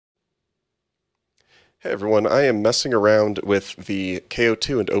Hey everyone, I am messing around with the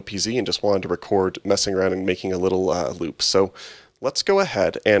KO2 and OPZ and just wanted to record messing around and making a little loop. So let's go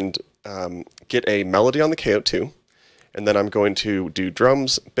ahead and get a melody on the KO2, and then I'm going to do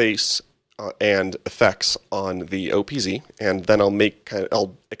drums, bass, and effects on the OPZ, and then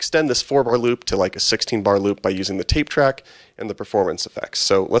I'll extend this 4-bar loop to like a 16-bar loop by using the tape track and the performance effects.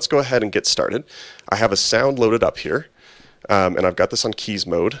 So let's go ahead and get started. I have a sound loaded up here. And I've got this on keys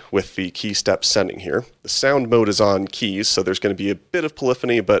mode with the Keystep setting here. The sound mode is on keys, so there's going to be a bit of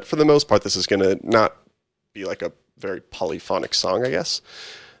polyphony, but for the most part this is going to not be like a very polyphonic song, I guess.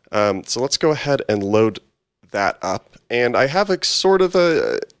 So let's go ahead and load that up. And I have a sort of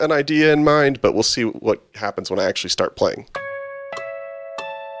an idea in mind, but we'll see what happens when I actually start playing.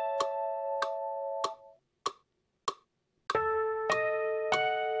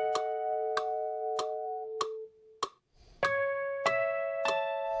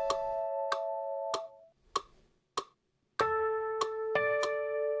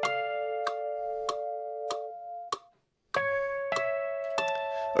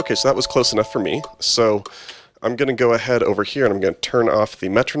 Okay, so that was close enough for me. So I'm going to go ahead over here and I'm going to turn off the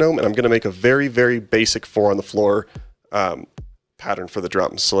metronome, and I'm going to make a very, very basic 4 on the floor pattern for the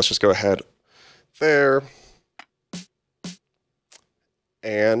drums. So let's just go ahead there.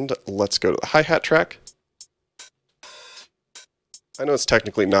 And let's go to the hi-hat track. I know it's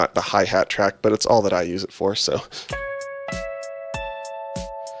technically not the hi-hat track, but it's all that I use it for, so.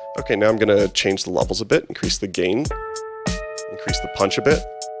 Okay, now I'm going to change the levels a bit, increase the gain, increase the punch a bit.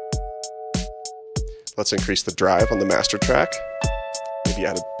 Let's increase the drive on the master track. Maybe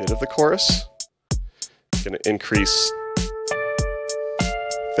add a bit of the chorus. Going to increase.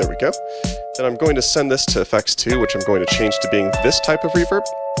 There we go. Then I'm going to send this to effects 2, which I'm going to change to being this type of reverb.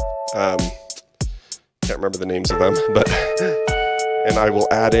 Can't remember the names of them, but and I will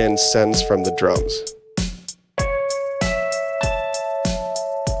add in sends from the drums.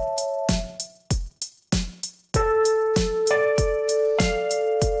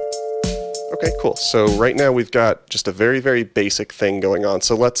 Okay, cool. So right now we've got just a very, very basic thing going on.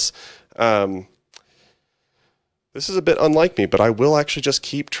 So let's, this is a bit unlike me, but I will actually just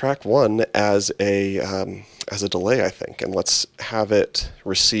keep track 1 as a delay, I think. And let's have it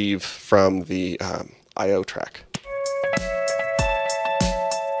receive from the I/O track.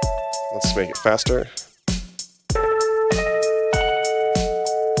 Let's make it faster.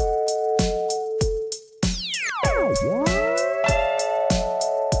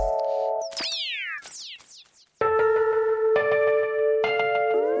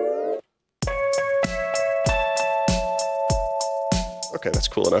 Okay, that's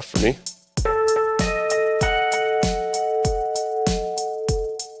cool enough for me.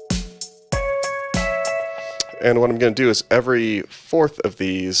 And what I'm going to do is every 4th of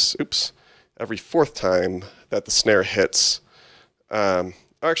these, every 4th time that the snare hits,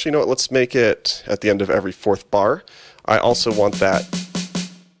 actually, you know what, let's make it at the end of every 4th bar. I also want that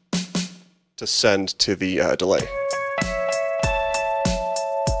to send to the delay.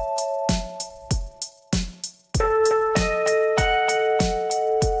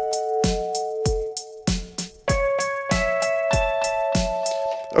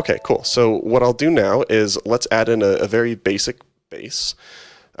 Okay, cool. So what I'll do now is let's add in a very basic bass.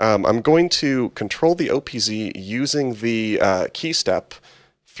 I'm going to control the OPZ using the Keystep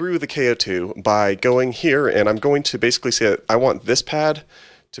through the KO2 by going here, and I'm going to basically say that I want this pad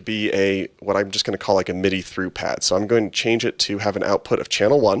to be what I'm just going to call like a MIDI through pad. So I'm going to change it to have an output of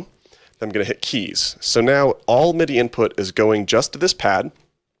channel 1. Then I'm going to hit keys. So now all MIDI input is going just to this pad.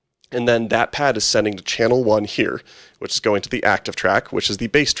 And then that pad is sending to channel 1 here, which is going to the active track, which is the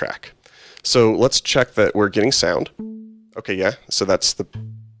bass track. So let's check that we're getting sound. Okay, yeah, so that's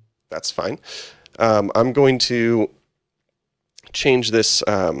fine. I'm going to change this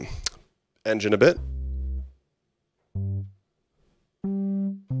engine a bit.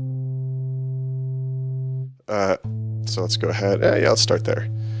 So let's go ahead. Yeah, let's start there.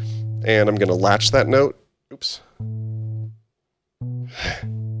 And I'm going to latch that note. Oops.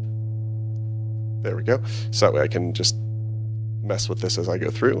 There we go. So that way I can just mess with this as I go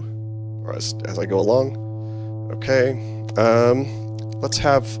through, or as I go along. Okay. Let's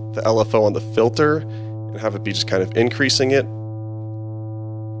have the LFO on the filter and have it be just kind of increasing it.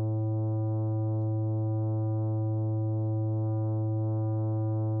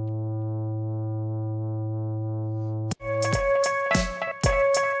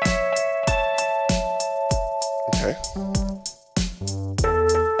 Okay.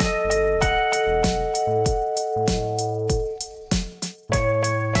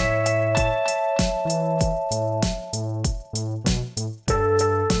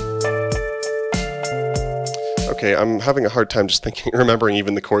 Okay, I'm having a hard time just remembering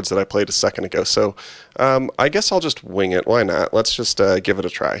even the chords that I played a second ago. So I guess I'll just wing it. Why not? Let's just give it a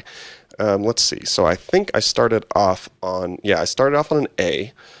try. Let's see. So I think I started off on, I started off on an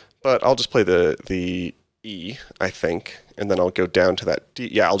A, but I'll just play the E, I think, and then I'll go down to that D.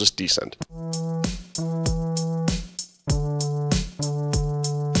 Yeah, I'll just descend.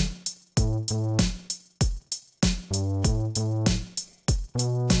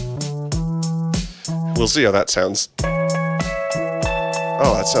 We'll see how that sounds.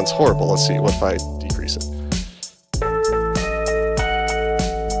 Oh, that sounds horrible. Let's see. What if I decrease it?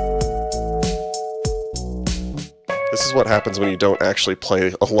 This is what happens when you don't actually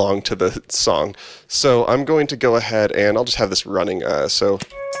play along to the song. So I'm going to go ahead and I'll just have this running. Actually,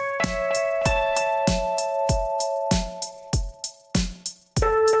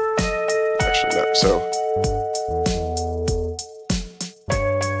 no. So.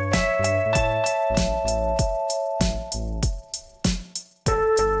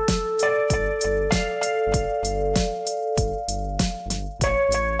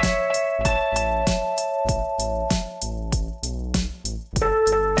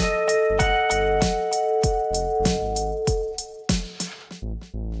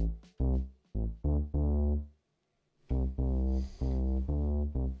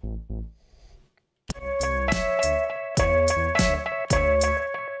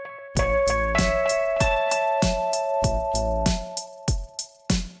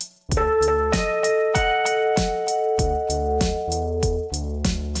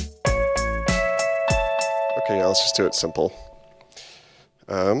 Okay, yeah, let's just do it simple.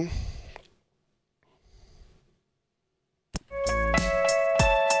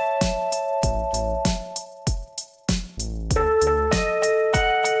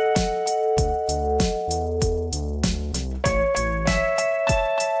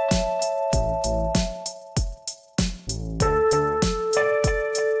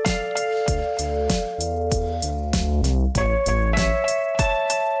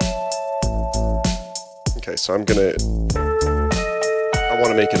 Okay, so I want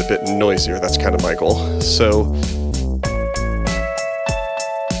to make it a bit noisier. That's kind of my goal. So,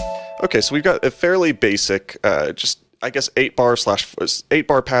 okay, so we've got a fairly basic, just I guess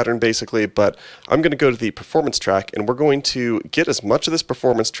 8-bar pattern basically, but I'm going to go to the performance track and we're going to get as much of this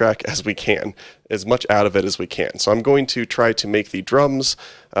performance track as we can, as much out of it as we can. So I'm going to try to make the drums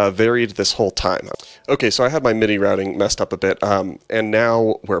varied this whole time. Okay, so I had my MIDI routing messed up a bit, and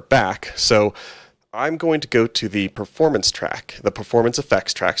now we're back. So I'm going to go to the performance track, the performance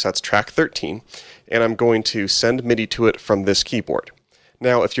effects track, so that's track 13, and I'm going to send MIDI to it from this keyboard.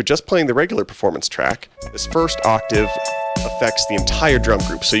 Now, if you're just playing the regular performance track, this first octave affects the entire drum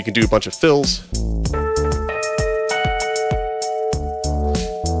group, so you can do a bunch of fills.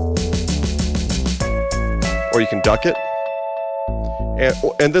 Or you can duck it.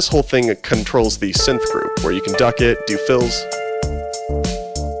 And this whole thing controls the synth group, where you can duck it, do fills.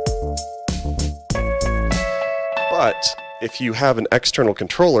 But if you have an external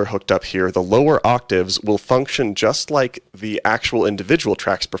controller hooked up here, the lower octaves will function just like the actual individual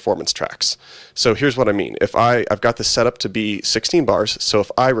tracks' performance tracks. So here's what I mean. If I've got this set up to be 16 bars, so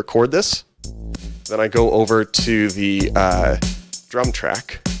if I record this, then I go over to the drum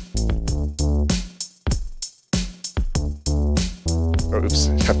track. Oh, oops,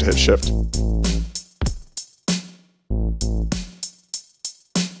 have to hit shift.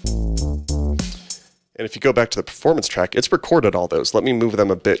 And if you go back to the performance track, it's recorded all those. Let me move them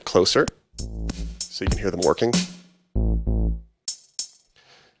a bit closer so you can hear them working.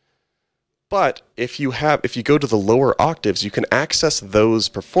 But if you go to the lower octaves, you can access those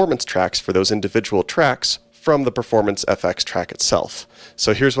performance tracks for those individual tracks from the performance FX track itself.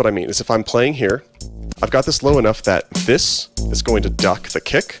 So here's what I mean, is if I'm playing here, I've got this low enough that this is going to duck the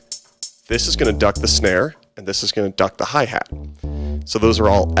kick, this is going to duck the snare, and this is going to duck the hi-hat. So those are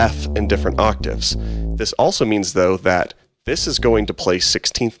all F in different octaves. This also means, though, that this is going to play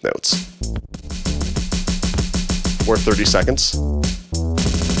 16th notes. Or 30 seconds.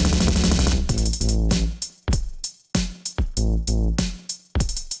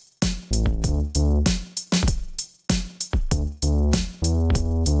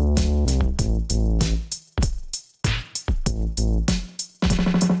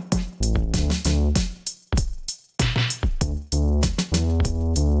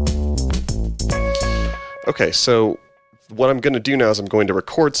 Okay, so what I'm going to do now is I'm going to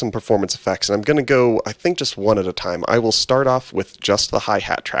record some performance effects, and I'm going to go, I think, just one at a time. I will start off with just the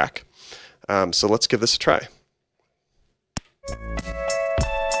hi-hat track. So let's give this a try.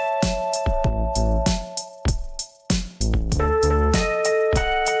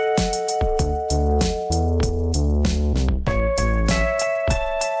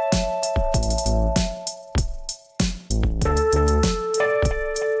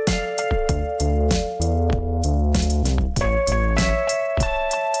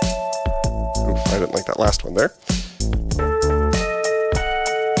 didn't like that last one there.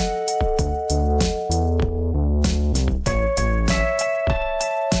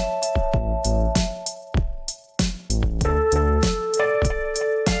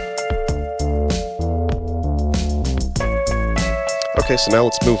 Okay, so now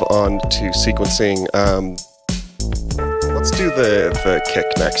let's move on to sequencing. Let's do the kick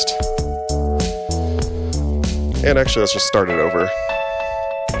next. And actually, let's just start it over.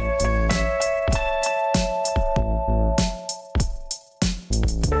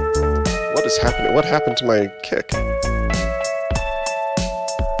 What is happening? What happened to my kick?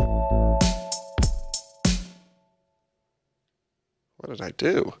 What did I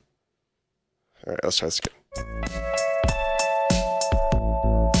do? All right, let's try this again.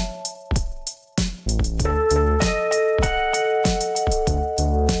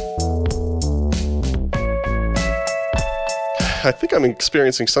 I think I'm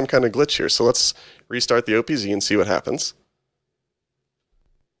experiencing some kind of glitch here, so let's restart the OPZ and see what happens.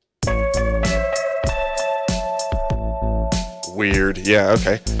 Weird. Yeah,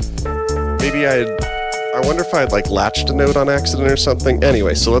 okay. Maybe I wonder if I had like latched a note on accident or something.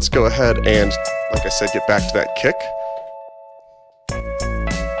 Anyway, so let's go ahead and, like I said, get back to that kick.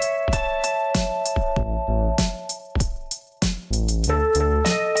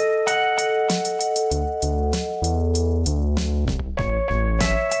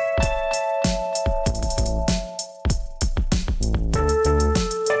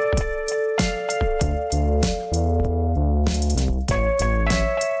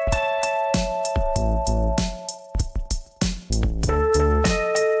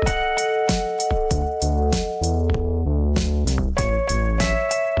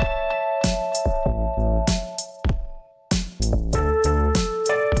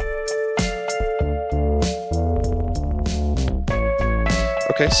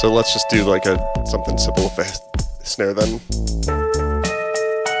 Okay, so let's just do like something simple with a snare then.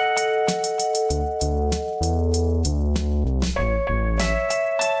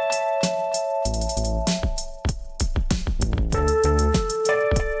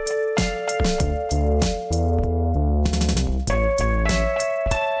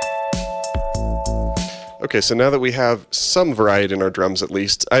 Okay, so now that we have some variety in our drums at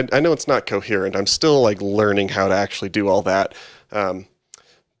least, I know it's not coherent. I'm still like learning how to actually do all that.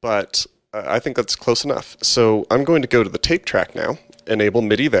 But I think that's close enough. So I'm going to go to the tape track now, enable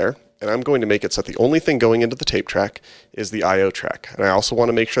MIDI there, and I'm going to make it so that the only thing going into the tape track is the I/O track. And I also want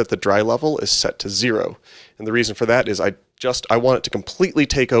to make sure that the dry level is set to 0. And the reason for that is I want it to completely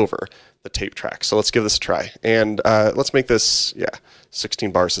take over the tape track. So let's give this a try. And let's make this,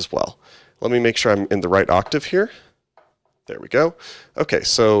 16 bars as well. Let me make sure I'm in the right octave here. There we go. Okay,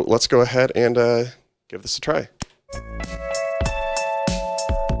 so let's go ahead and give this a try.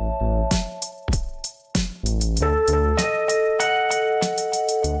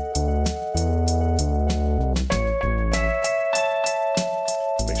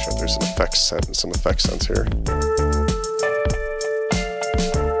 Some effect sense here.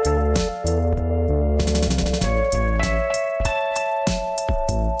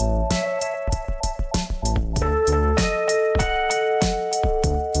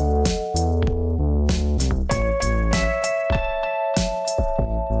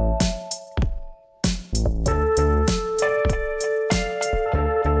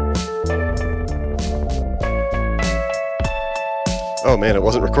 Oh man, it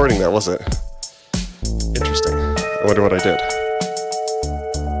wasn't recording that, was it? Interesting. I wonder what I did.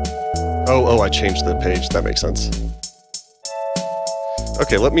 Oh, I changed the page. That makes sense.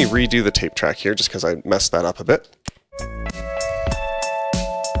 Okay, let me redo the tape track here just because I messed that up a bit.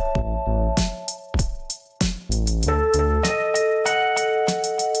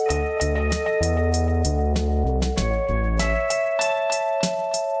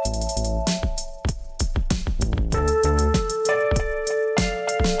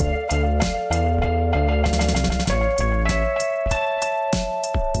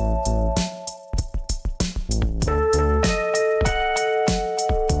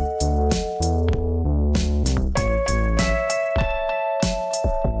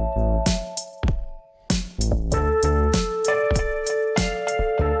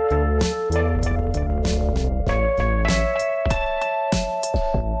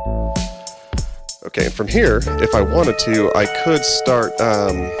 Okay, and from here, if I wanted to, I could start,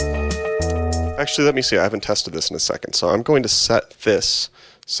 actually, let me see, I haven't tested this in a second, so I'm going to set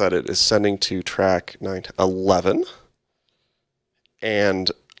it as sending to track 11,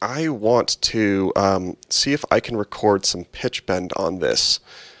 and I want to see if I can record some pitch bend on this.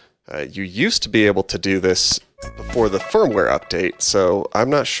 You used to be able to do this before the firmware update, so I'm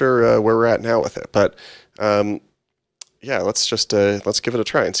not sure where we're at now with it. But yeah, let's give it a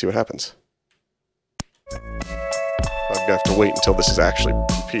try and see what happens. I'm gonna have to wait until this is actually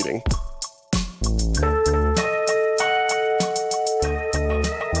repeating.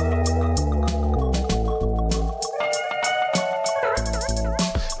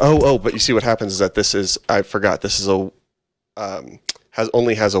 Oh, but you see what happens is that this is, I forgot, this is a,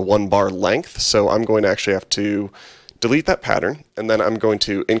 only has a 1 bar length, so I'm going to actually have to delete that pattern, and then I'm going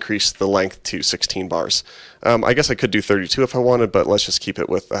to increase the length to 16 bars. I guess I could do 32 if I wanted, but let's just keep it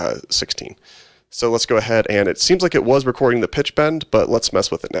with 16. So let's go ahead, and it seems like it was recording the pitch bend, but let's mess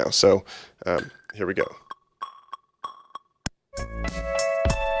with it now. So here we go.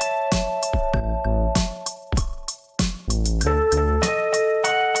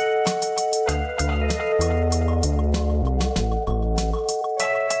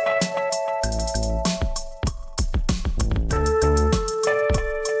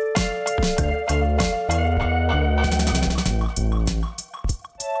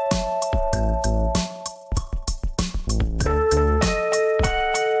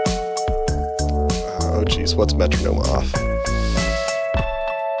 Oh geez, what's metronome off?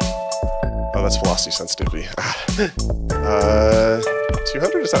 Oh, that's velocity sensitivity.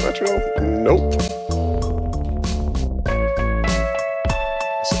 200, is that metronome? Nope.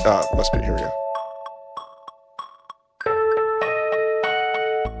 Must be, here we go.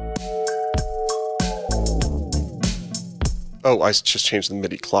 Oh, I just changed the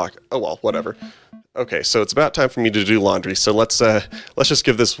MIDI clock. Oh well, whatever. Okay, so it's about time for me to do laundry, so let's just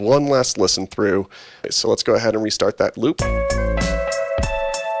give this one last listen through. So let's go ahead and restart that loop.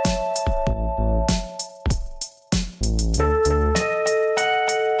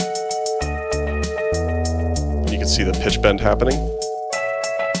 You can see the pitch bend happening.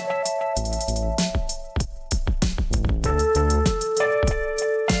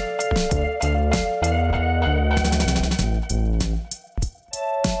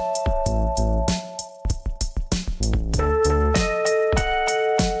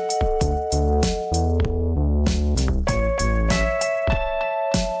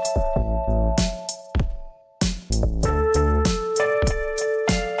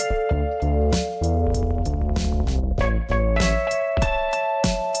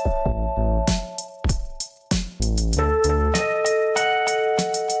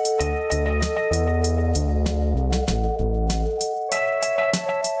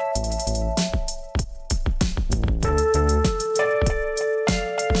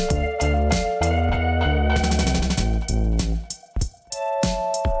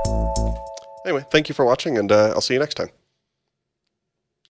 Anyway, thank you for watching, and I'll see you next time.